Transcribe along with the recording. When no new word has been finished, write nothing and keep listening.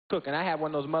cook. And I have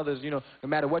one of those mothers, you know, no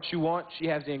matter what you want, she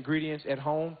has the ingredients at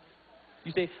home.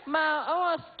 You say, Ma, I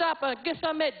want to stop and get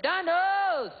some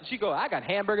McDonald's. She go, I got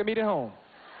hamburger meat at home.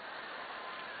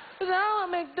 I said, I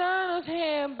want McDonald's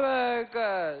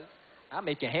hamburgers. I'll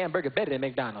make your hamburger better than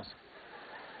McDonald's.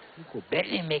 You go, better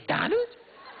than McDonald's?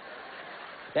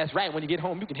 That's right. When you get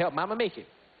home, you can help Mama make it.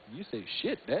 You say,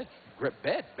 shit, that's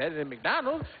better than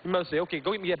McDonald's. You must say, okay,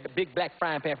 go get me a big black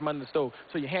frying pan from under the stove.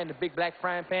 So you hand the big black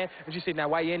frying pan, and she said, now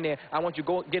while you're in there, I want you to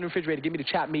go get in the refrigerator, give me the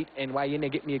chopped meat, and while you're in there,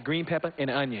 get me a green pepper and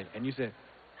an onion. And you said,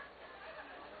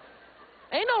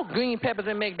 ain't no green peppers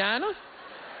in McDonald's.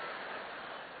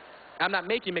 I'm not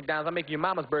making McDonald's, I'm making your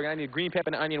mama's burger. I need a green pepper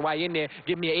and an onion. While you're in there,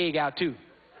 give me an egg out too.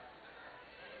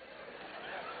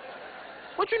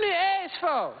 What you need eggs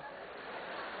for?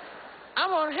 I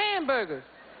want hamburgers.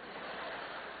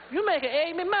 You make an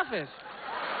egg McMuffins.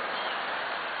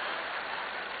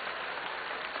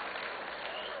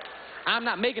 I'm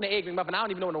not making an egg McMuffin. I don't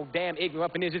even know what no damn egg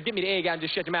McMuffin is. Just give me the egg out and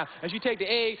just shut your mouth. And she take the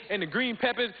egg and the green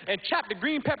peppers and chop the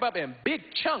green pepper up in big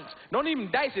chunks. Don't even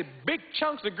dice it. Big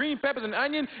chunks of green peppers and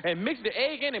onion and mix the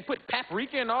egg in and put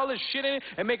paprika and all this shit in it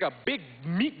and make a big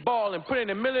meatball and put it in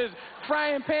the middle of this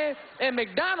frying pan. And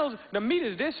McDonald's, the meat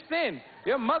is this thin.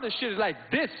 Your mother's shit is like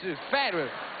this. It's fat with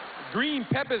green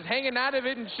peppers hanging out of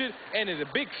it and shit, and there's a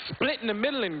big split in the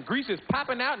middle and grease is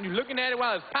popping out, and you're looking at it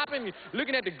while it's popping, you're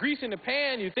looking at the grease in the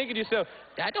pan, and you're thinking to yourself,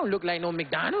 that don't look like no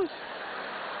McDonald's.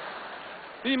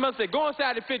 Then you must say, go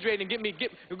inside the refrigerator and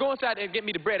go inside and get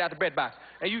me the bread out the bread box.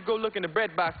 And you go look in the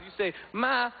bread box, and you say,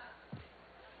 Ma,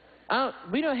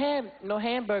 we don't have no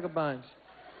hamburger buns.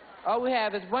 All we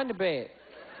have is Wonder Bread.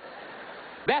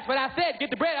 That's what I said, get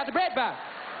the bread out the bread box.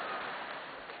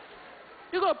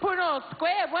 You gonna put it on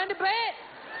square Wonder Bread?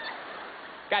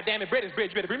 God damn it, bread is bread.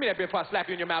 You better bring me that bread before I slap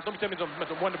you in your mouth. Don't tell me some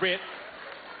Wonder Bread.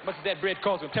 How much that bread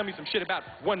costs? Tell me some shit about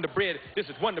Wonder Bread. This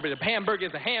is Wonder Bread. A hamburger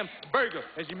is a hamburger.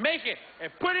 As you make it and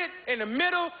put it in the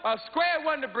middle of square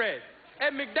Wonder Bread.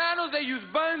 At McDonald's, they use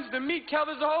buns. The meat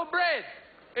covers the whole bread.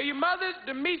 At your mother's,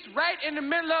 the meat's right in the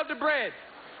middle of the bread.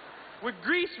 With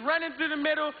grease running through the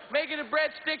middle, making the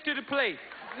bread stick to the plate.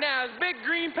 Now, there's big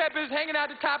green peppers hanging out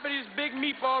the top of this big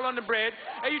meatball on the bread,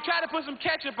 and you try to put some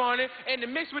ketchup on it, and to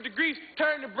mix with the grease,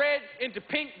 turn the bread into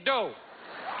pink dough.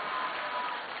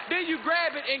 Then you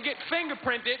grab it and get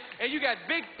fingerprinted, and you got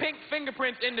big pink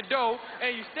fingerprints in the dough,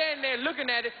 and you stand there looking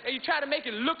at it, and you try to make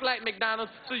it look like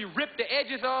McDonald's, so you rip the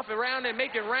edges off around and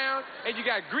make it round, and you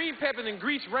got green peppers and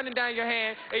grease running down your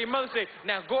hand, and your mother say,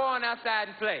 now go on outside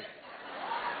and play.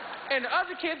 And the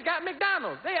other kids got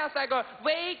McDonald's. They outside going,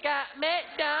 we got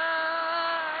McDonald's,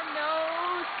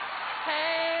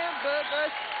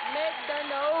 hamburgers,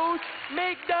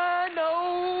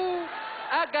 McDonald's.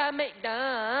 I got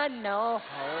McDonald's.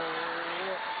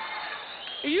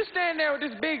 And you stand there with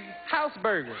this big house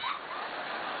burger.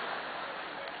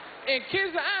 And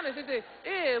kids are honest. They say,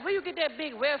 yeah, where you get that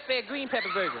big welfare green pepper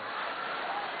burger?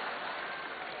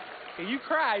 And you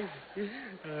cry.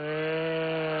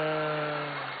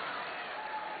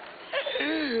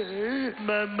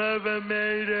 My mother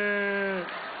made it.